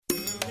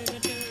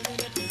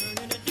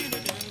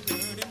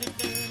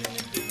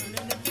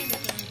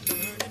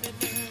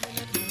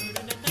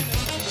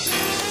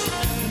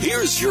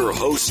Here's your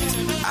host,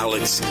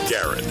 Alex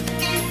Garrett.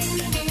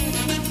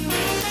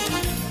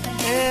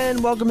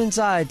 And welcome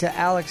inside to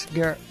Alex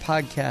Garrett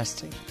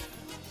Podcasting.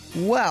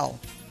 Well,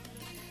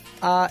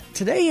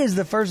 today is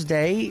the first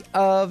day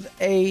of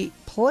a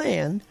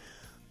plan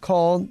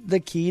called the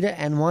Key to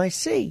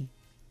NYC.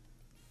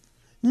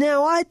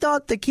 Now, I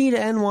thought the Key to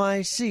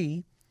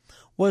NYC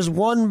was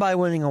won by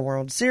winning a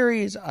World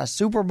Series, a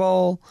Super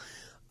Bowl,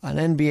 an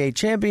NBA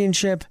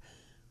championship,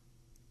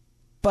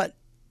 but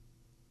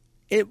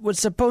it was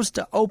supposed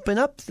to open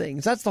up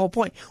things. That's the whole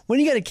point. When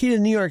you get a key to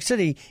New York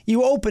City,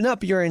 you open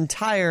up your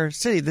entire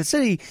city. The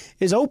city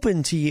is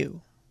open to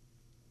you.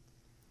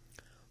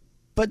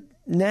 But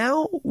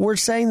now we're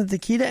saying that the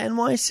key to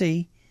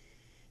NYC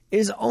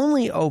is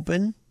only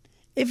open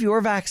if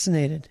you're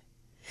vaccinated.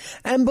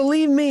 And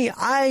believe me,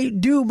 I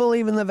do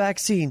believe in the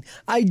vaccine.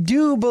 I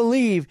do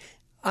believe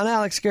on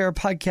Alex Garrett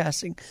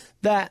Podcasting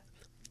that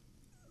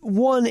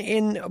 1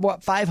 in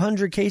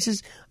 500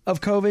 cases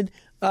of COVID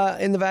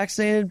in the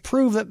vaccinated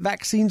prove that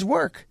vaccines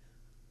work.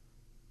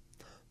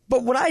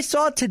 But what I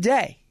saw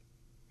today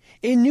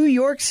in New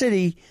York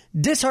City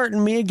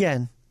disheartened me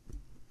again.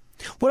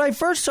 What I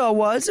first saw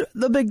was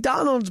the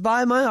McDonald's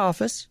by my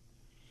office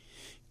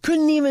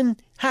couldn't even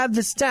have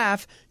the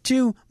staff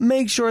to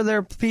make sure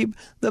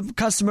the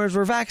customers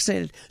were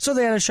vaccinated. So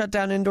they had to shut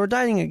down indoor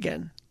dining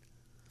again.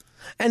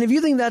 And if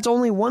you think that's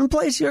only one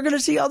place, you're going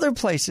to see other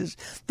places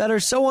that are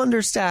so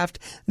understaffed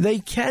they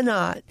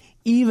cannot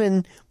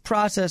even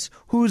process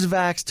who's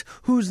vaxxed,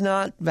 who's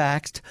not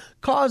vaxxed,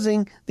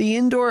 causing the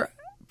indoor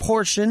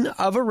portion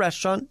of a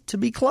restaurant to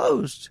be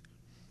closed.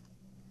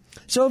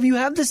 So if you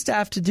have the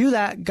staff to do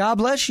that, God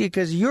bless you,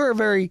 because you're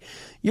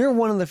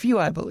one of the few,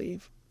 I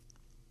believe.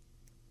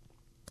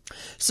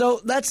 So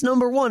that's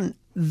number one.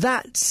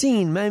 That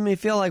scene made me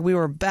feel like we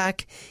were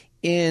back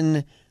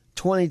in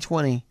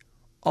 2020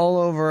 all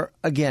over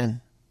again.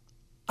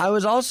 I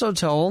was also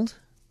told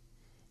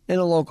in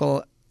a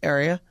local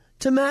area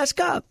to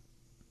mask up.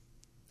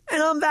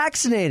 And I'm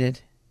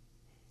vaccinated.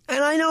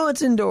 And I know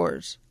it's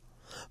indoors.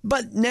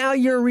 But now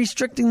you're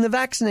restricting the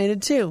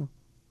vaccinated too.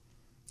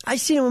 I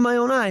see it with my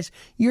own eyes.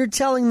 You're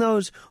telling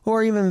those who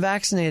are even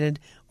vaccinated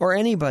or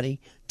anybody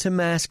to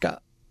mask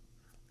up.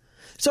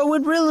 So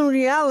in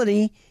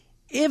reality,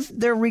 if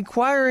they're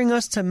requiring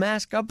us to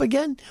mask up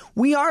again,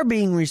 we are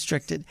being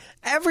restricted.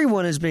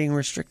 Everyone is being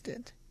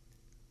restricted.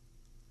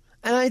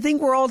 And I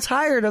think we're all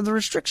tired of the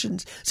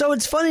restrictions. So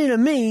it's funny to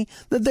me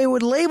that they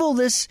would label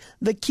this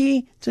the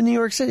key to New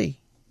York City.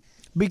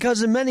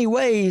 Because in many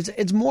ways,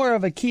 it's more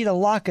of a key to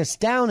lock us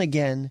down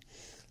again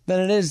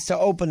than it is to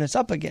open us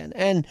up again.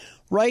 And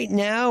right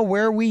now,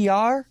 where we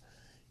are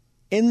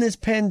in this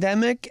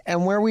pandemic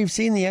and where we've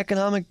seen the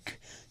economic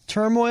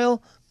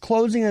turmoil,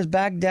 closing us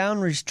back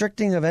down,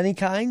 restricting of any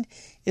kind,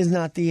 is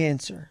not the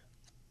answer.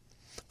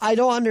 I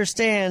don't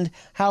understand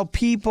how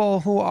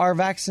people who are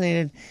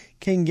vaccinated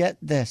can get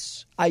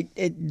this.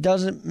 It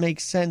doesn't make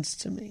sense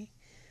to me.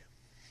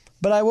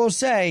 But I will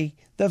say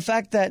the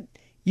fact that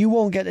you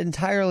won't get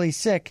entirely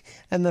sick,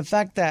 and the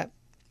fact that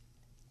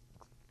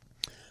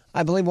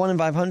I believe 1 in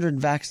 500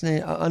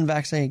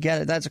 unvaccinated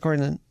get it, that's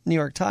according to the New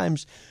York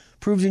Times,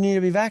 proves you need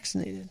to be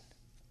vaccinated.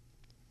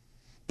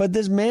 But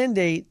this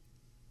mandate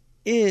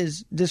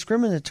is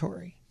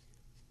discriminatory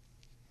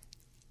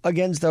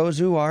against those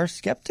who are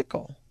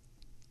skeptical.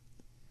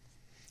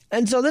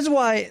 And so this is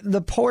why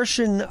the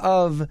portion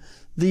of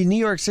the New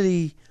York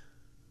City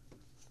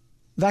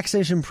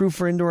vaccination proof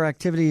for indoor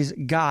activities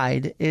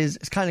guide is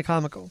kind of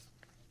comical.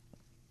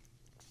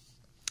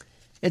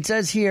 It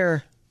says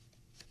here,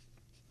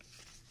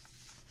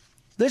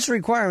 this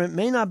requirement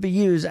may not be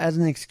used as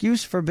an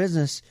excuse for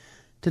business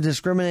to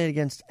discriminate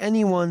against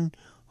anyone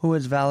who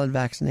has valid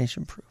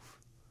vaccination proof.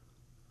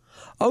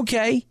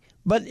 Okay,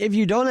 but if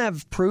you don't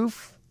have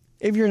proof,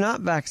 if you're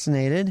not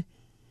vaccinated,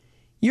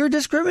 you're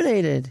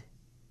discriminated.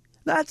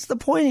 That's the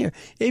point here.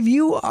 If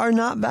you are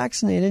not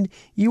vaccinated,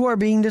 you are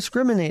being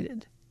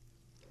discriminated.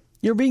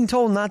 You're being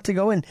told not to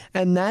go in,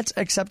 and that's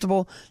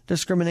acceptable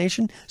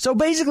discrimination. So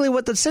basically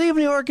what the city of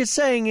New York is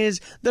saying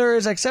is there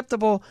is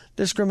acceptable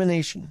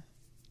discrimination.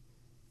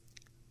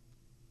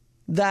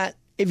 That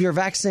if you're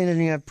vaccinated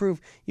and you have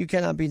proof, you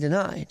cannot be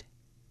denied.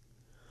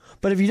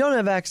 But if you don't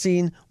have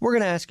vaccine, we're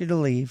going to ask you to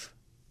leave.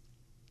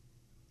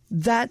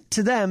 That,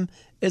 to them,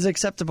 is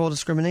acceptable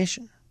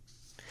discrimination.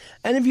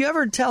 And if you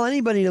ever tell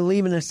anybody to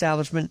leave an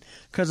establishment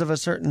because of a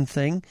certain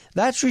thing,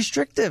 that's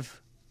restrictive.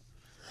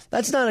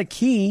 That's not a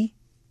key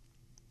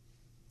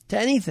to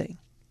anything.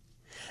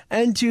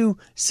 And to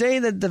say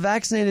that the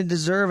vaccinated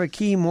deserve a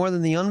key more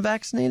than the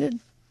unvaccinated,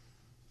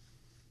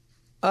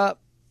 at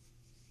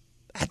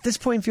this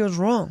point feels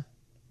wrong.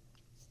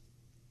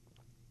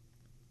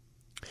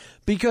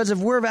 Because if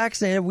we're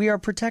vaccinated, we are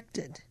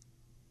protected.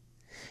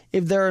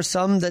 If there are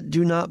some that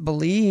do not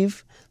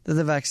believe that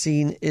the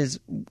vaccine is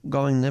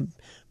going to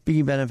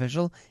be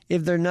beneficial,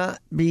 if they're not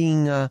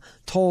being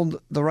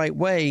told the right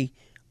way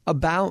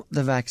about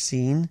the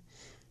vaccine,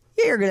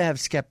 you're going to have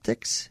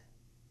skeptics.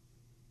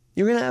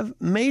 You're going to have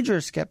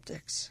major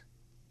skeptics.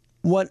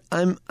 What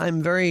I'm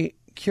very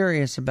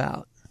curious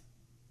about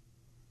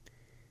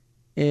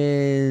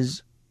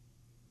is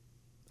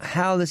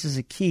how this is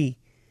a key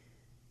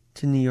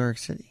to New York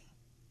City.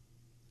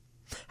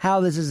 How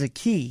this is a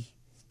key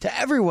to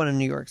everyone in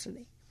New York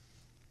City.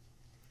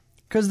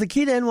 Because the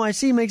key to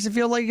NYC makes it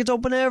feel like it's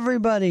open to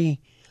everybody,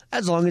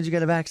 as long as you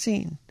get a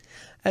vaccine,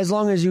 as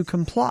long as you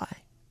comply.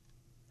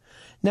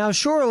 Now,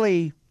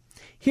 surely,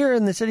 here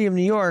in the city of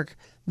New York,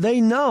 they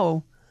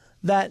know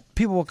that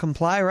people will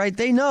comply, right?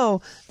 They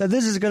know that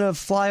this is going to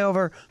fly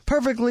over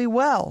perfectly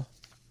well.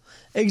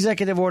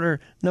 Executive Order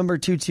number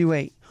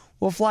 228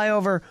 will fly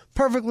over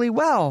perfectly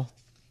well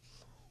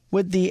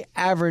with the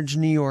average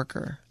New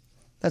Yorker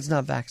that's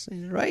not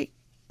vaccinated, right?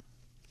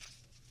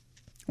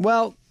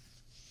 Well,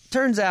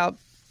 turns out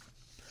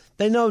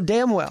they know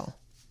damn well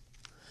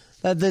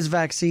that this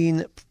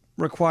vaccine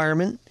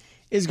requirement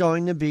is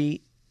going to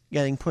be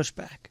getting pushed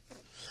back.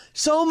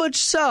 So much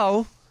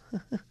so,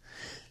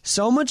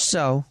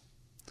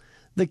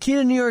 the key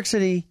to New York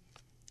City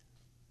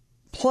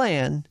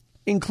plan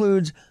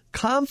includes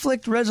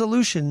conflict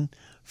resolution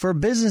for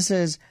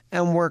businesses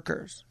and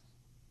workers.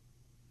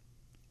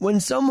 When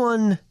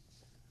someone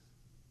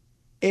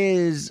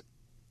is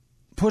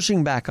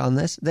pushing back on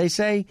this, they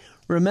say,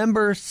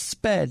 remember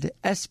SPED,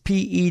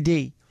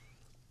 S-P-E-D.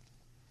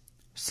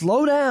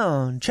 Slow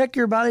down. Check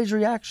your body's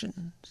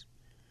reactions.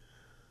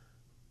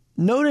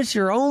 Notice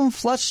your own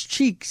flushed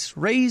cheeks,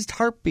 raised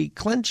heartbeat,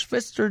 clenched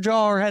fist or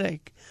jaw or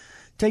headache.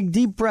 Take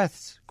deep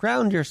breaths.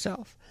 Ground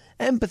yourself.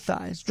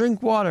 Empathize.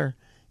 Drink water.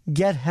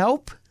 Get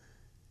help.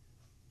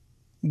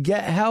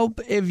 Get help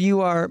if you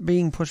are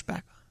being pushed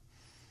back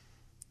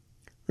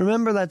on.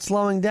 Remember that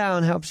slowing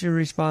down helps you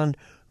respond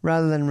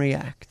rather than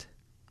react.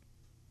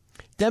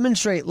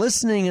 Demonstrate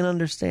listening and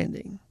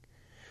understanding.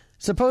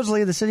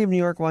 Supposedly, the city of New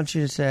York wants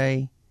you to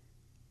say,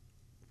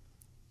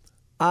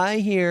 I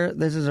hear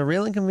this is a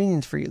real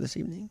inconvenience for you this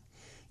evening.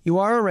 You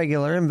are a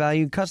regular and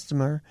valued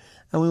customer,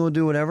 and we will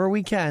do whatever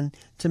we can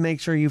to make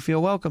sure you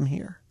feel welcome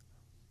here.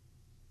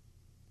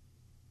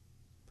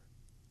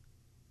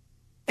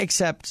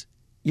 Except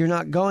you're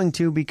not going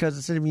to because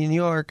the city of New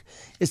York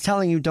is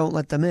telling you don't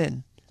let them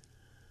in.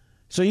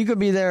 So you could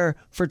be there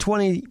for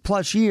 20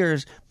 plus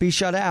years, be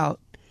shut out,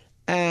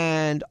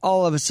 and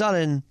all of a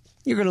sudden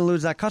you're going to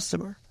lose that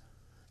customer.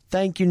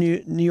 Thank you,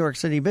 New York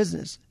City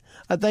business.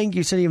 Thank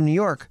you, City of New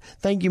York.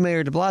 Thank you,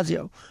 Mayor de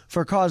Blasio,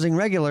 for causing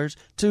regulars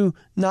to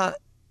not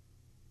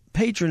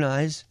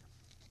patronize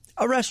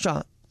a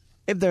restaurant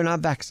if they're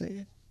not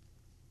vaccinated.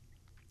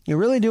 You're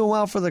really doing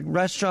well for the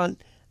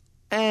restaurant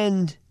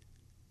and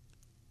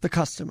the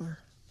customer.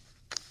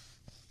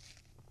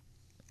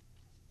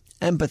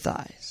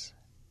 Empathize.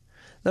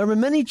 There have been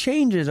many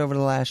changes over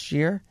the last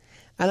year,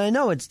 and I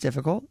know it's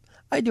difficult.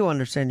 I do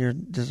understand your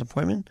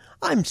disappointment.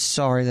 I'm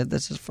sorry that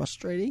this is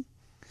frustrating.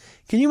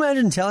 Can you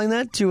imagine telling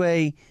that to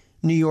a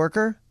New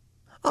Yorker?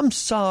 I'm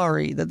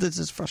sorry that this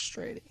is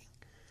frustrating.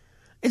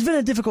 It's been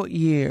a difficult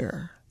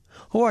year.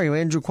 Who are you,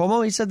 Andrew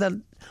Cuomo? He said that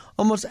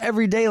almost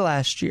every day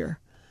last year,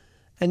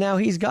 and now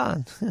he's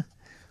gone.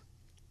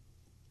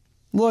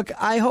 Look,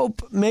 I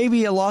hope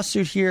maybe a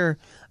lawsuit here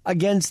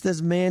against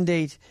this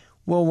mandate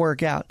will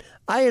work out.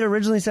 I had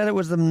originally said it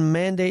was the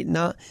mandate,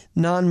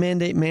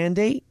 non-mandate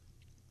mandate.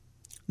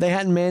 They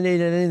hadn't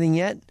mandated anything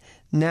yet.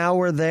 Now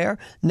we're there.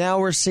 Now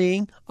we're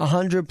seeing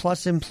 100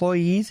 plus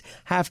employees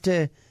have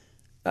to,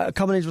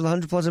 companies with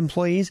 100 plus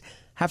employees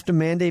have to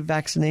mandate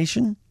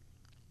vaccination.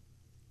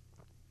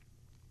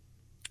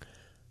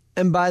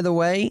 And by the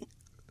way,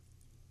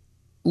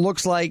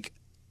 looks like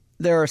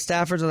there are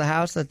staffers of the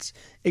House that's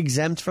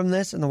exempt from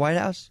this in the White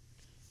House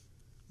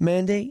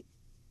mandate.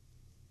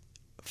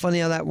 Funny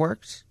how that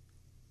works.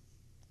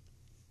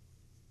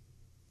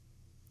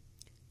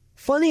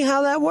 Funny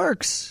how that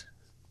works.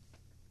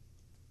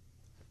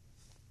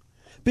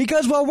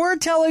 Because while we're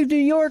telling New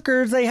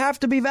Yorkers they have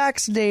to be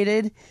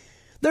vaccinated,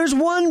 there's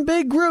one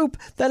big group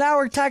that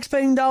our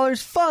taxpaying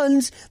dollars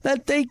funds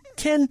that they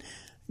can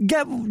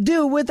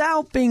do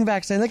without being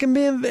vaccinated. They can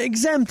be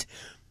exempt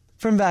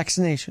from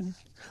vaccination.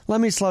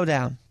 Let me slow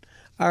down.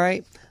 All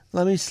right?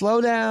 Let me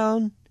slow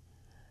down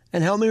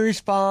and help me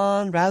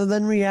respond rather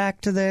than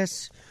react to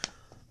this.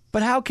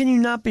 But how can you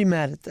not be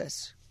mad at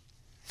this?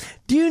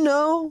 Do you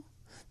know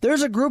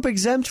there's a group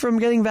exempt from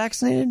getting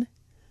vaccinated?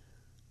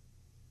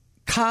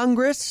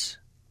 Congress.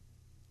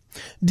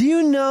 Do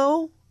you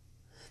know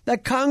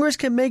that Congress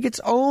can make its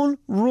own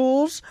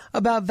rules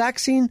about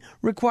vaccine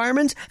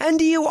requirements? And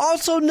do you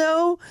also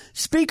know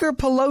Speaker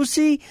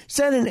Pelosi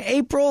said in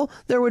April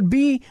there would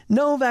be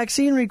no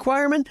vaccine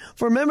requirement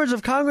for members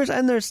of Congress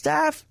and their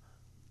staff?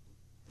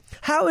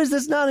 How is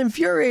this not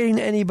infuriating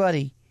to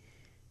anybody?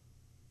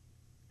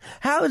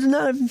 How is it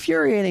not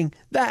infuriating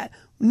that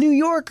New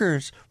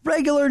Yorkers,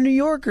 regular New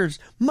Yorkers,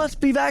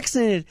 must be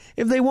vaccinated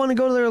if they want to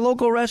go to their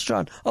local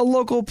restaurant, a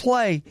local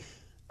play,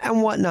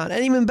 and whatnot,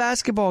 and even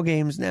basketball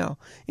games now,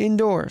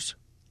 indoors.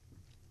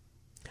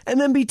 And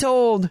then be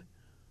told,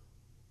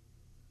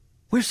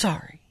 we're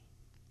sorry.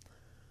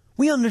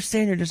 We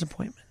understand your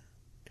disappointment.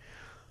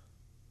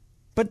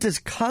 But does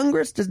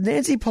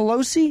Nancy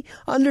Pelosi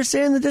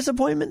understand the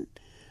disappointment?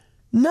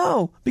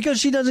 No, because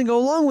she doesn't go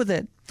along with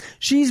it.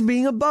 She's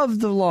being above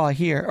the law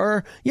here.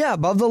 Or, yeah,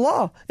 above the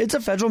law. It's a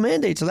federal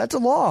mandate, so that's a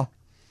law.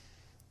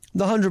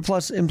 The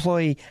 100-plus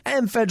employee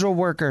and federal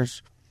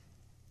workers.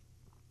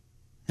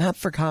 Not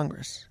for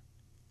Congress.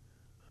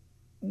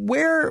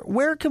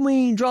 Where can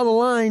we draw the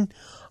line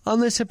on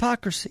this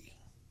hypocrisy?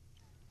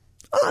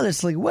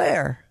 Honestly,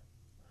 where?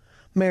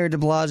 Mayor de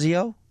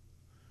Blasio?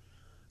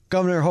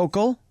 Governor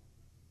Hochul?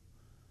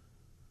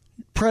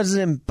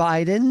 President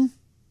Biden?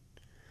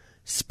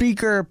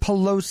 Speaker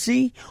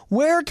Pelosi?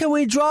 Where can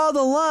we draw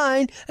the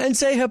line and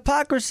say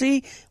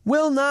hypocrisy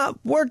will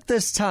not work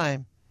this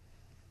time?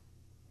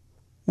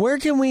 Where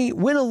can we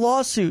win a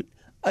lawsuit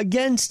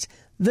against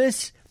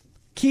this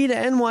key to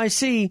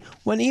NYC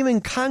when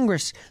even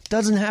Congress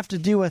doesn't have to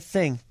do a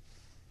thing?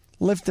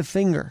 Lift a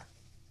finger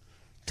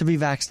to be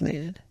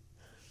vaccinated.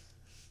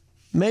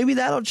 Maybe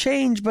that'll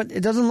change, but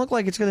it doesn't look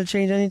like it's going to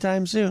change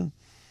anytime soon.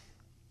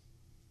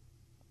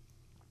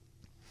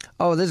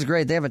 Oh, this is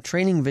great. They have a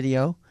training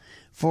video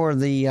for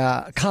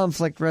the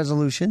conflict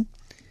resolution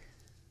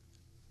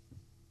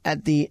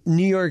at the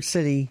New York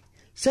City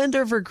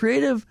Center for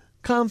Creative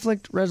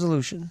Conflict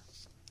Resolution.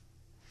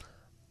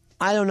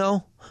 I don't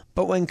know,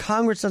 but when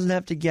Congress doesn't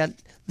have to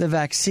get the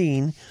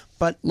vaccine,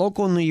 but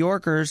local New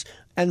Yorkers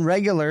and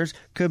regulars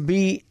could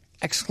be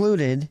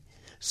excluded,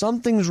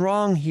 something's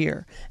wrong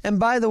here. And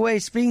by the way,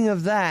 speaking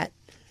of that,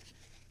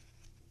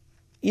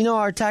 you know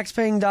our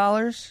taxpaying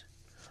dollars,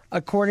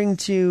 according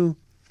to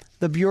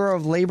the Bureau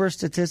of Labor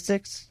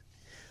Statistics,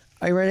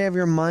 are you ready to have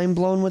your mind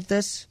blown with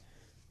this?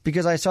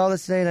 Because I saw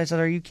this today and I said,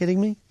 are you kidding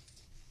me?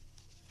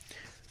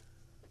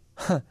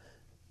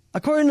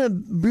 According to the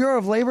Bureau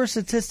of Labor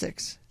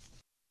Statistics,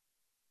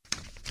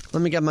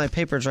 let me get my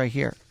papers right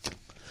here.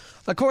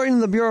 According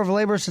to the Bureau of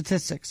Labor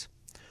Statistics,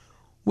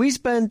 we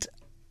spent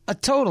a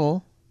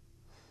total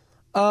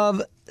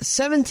of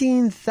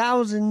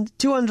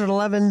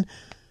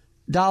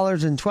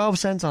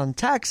 $17,211.12 on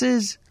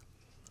taxes,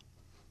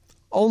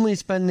 only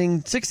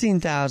spending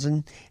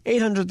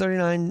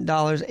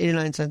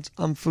 $16,839.89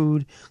 on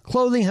food,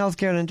 clothing,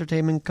 healthcare, and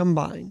entertainment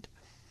combined,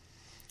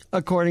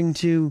 according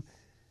to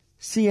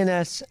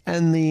CNS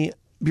and the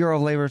Bureau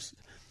of Labor,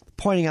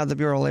 pointing out the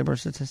Bureau of Labor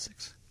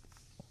Statistics.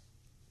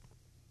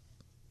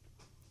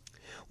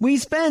 We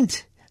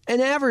spent an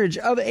average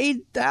of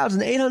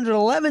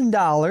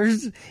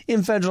 $8,811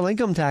 in federal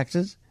income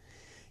taxes,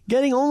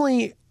 getting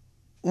only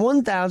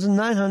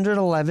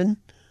 $1,911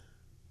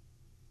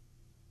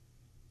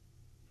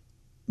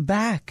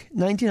 back,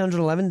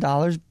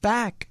 $1,911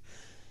 back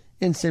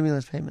in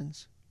stimulus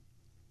payments.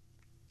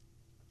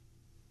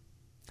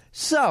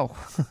 So,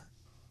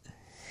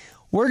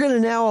 we're going to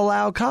now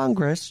allow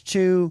Congress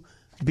to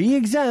be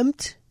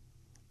exempt,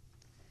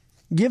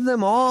 give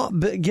them our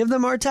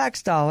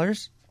tax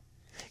dollars,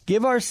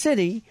 give our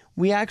city,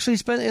 we actually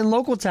spent in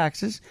local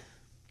taxes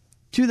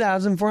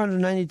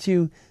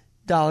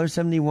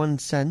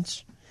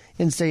 $2,492.71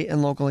 in state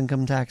and local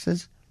income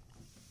taxes.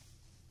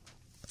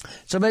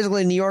 So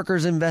basically, New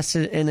Yorkers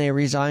invested in a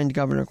resigned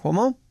Governor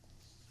Cuomo,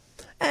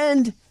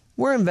 and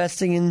we're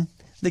investing in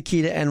the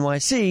key to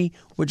NYC,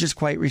 which is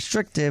quite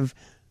restrictive.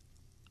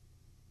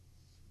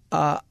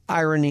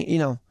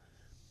 Irony,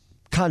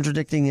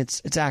 contradicting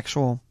its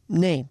actual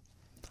name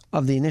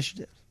of the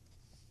initiative.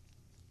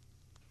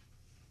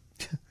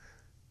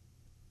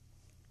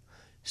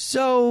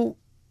 So,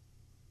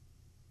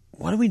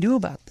 what do we do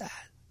about that?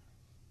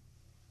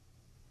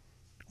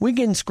 We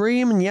can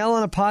scream and yell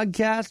on a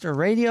podcast or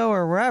radio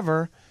or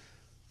wherever,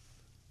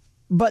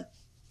 but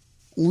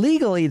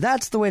legally,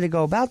 that's the way to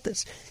go about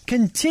this.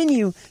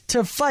 Continue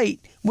to fight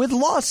with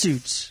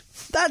lawsuits.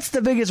 That's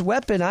the biggest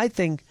weapon, I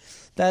think,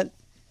 that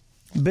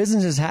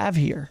businesses have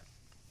here.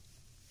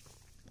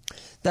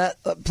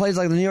 That places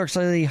like the New York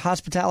City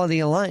Hospitality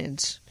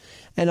Alliance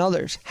and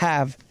others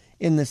have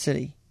in the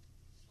city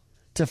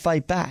to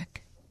fight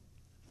back.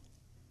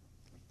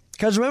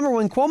 Because remember,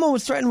 when Cuomo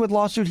was threatened with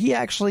lawsuit, he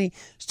actually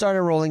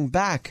started rolling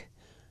back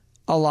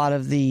a lot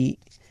of the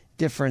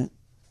different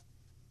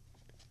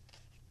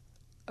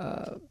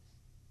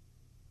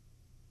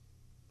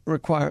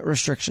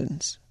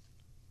restrictions.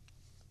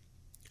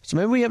 So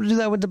maybe we have to do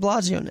that with de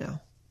Blasio now.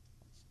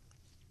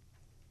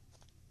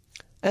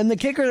 And the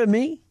kicker to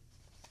me,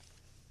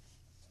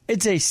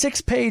 it's a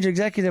 6-page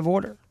executive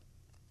order.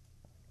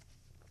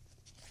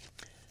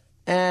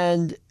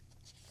 And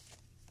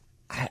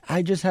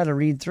I just had to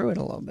read through it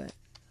a little bit.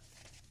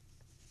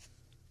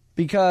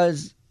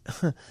 Because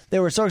they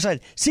were so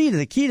excited. See,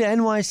 the key to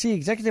NYC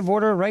executive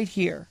order right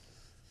here.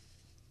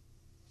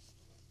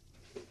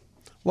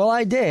 Well,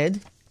 I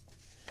did.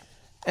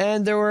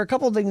 And there were a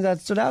couple things that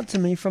stood out to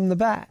me from the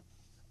bat.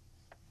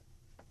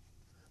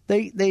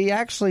 They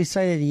actually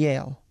cited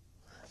Yale.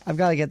 I've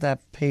got to get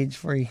that page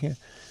for you here.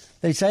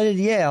 They cited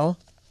Yale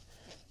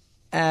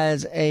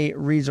as a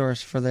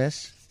resource for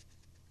this.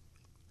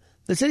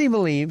 The city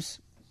believes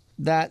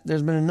that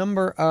there's been a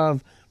number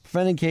of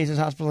prevented cases,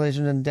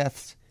 hospitalizations, and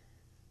deaths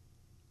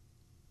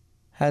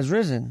has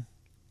risen.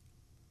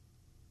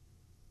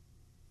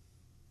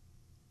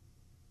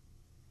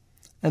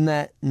 And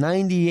that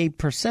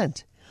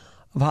 98%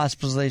 of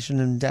hospitalization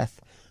and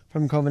death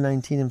from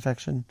COVID-19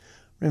 infection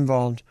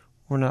involved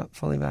were not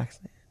fully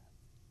vaccinated.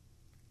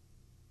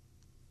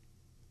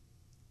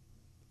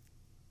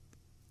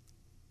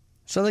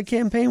 So the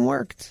campaign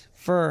worked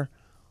for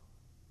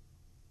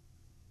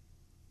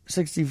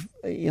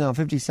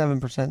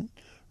 57%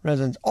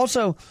 residents.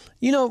 Also,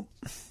 you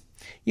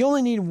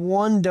only need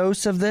one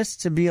dose of this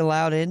to be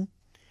allowed in.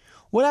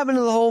 What happened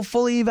to the whole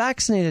fully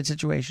vaccinated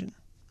situation?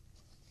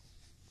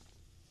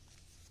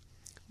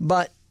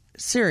 But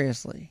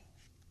seriously,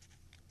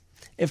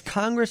 if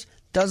Congress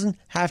doesn't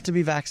have to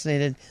be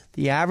vaccinated,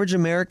 the average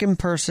American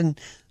person,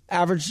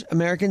 average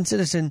American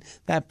citizen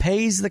that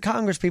pays the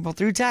Congress people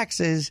through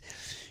taxes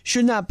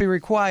should not be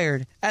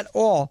required at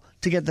all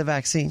to get the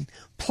vaccine.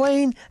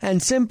 Plain and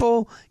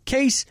simple,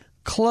 case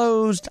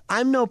closed.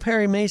 I'm no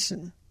Perry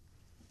Mason,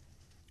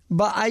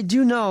 but I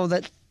do know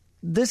that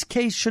this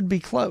case should be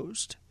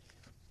closed.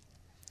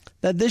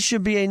 That this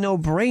should be a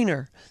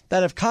no-brainer.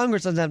 That if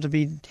Congress doesn't have to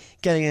be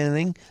getting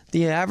anything,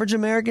 the average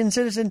American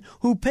citizen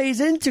who pays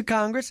into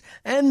Congress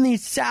and the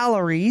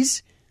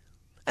salaries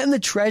and the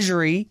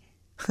treasury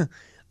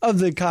of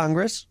the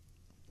Congress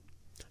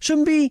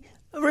shouldn't be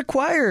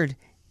required.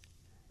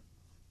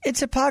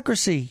 It's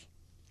hypocrisy.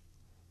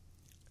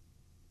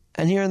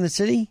 And here in the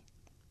city,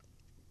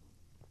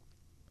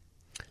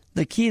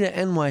 the key to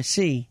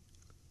NYC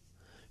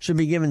should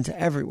be given to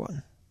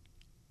everyone.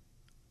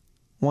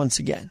 Once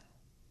again.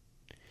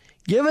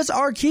 Give us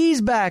our keys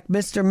back,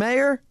 Mr.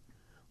 Mayor,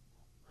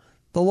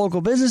 the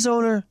local business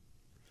owner,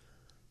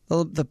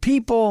 the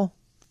people.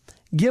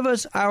 Give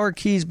us our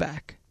keys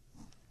back.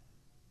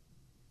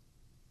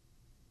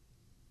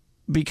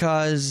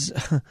 Because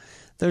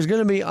there's going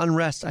to be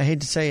unrest, I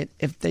hate to say it,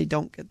 if they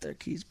don't get their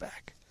keys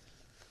back.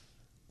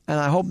 And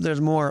I hope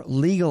there's more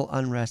legal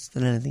unrest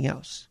than anything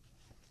else.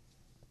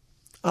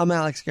 I'm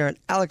Alex Garrett.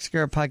 Alex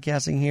Garrett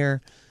Podcasting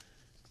here.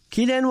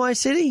 Key to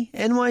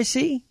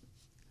NYC.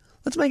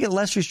 Let's make it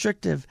less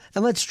restrictive,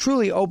 and let's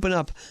truly open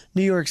up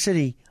New York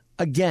City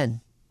again.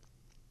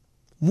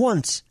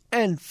 Once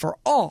and for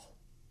all.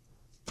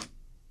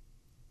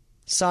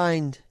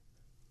 Signed,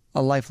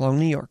 a lifelong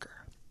New Yorker.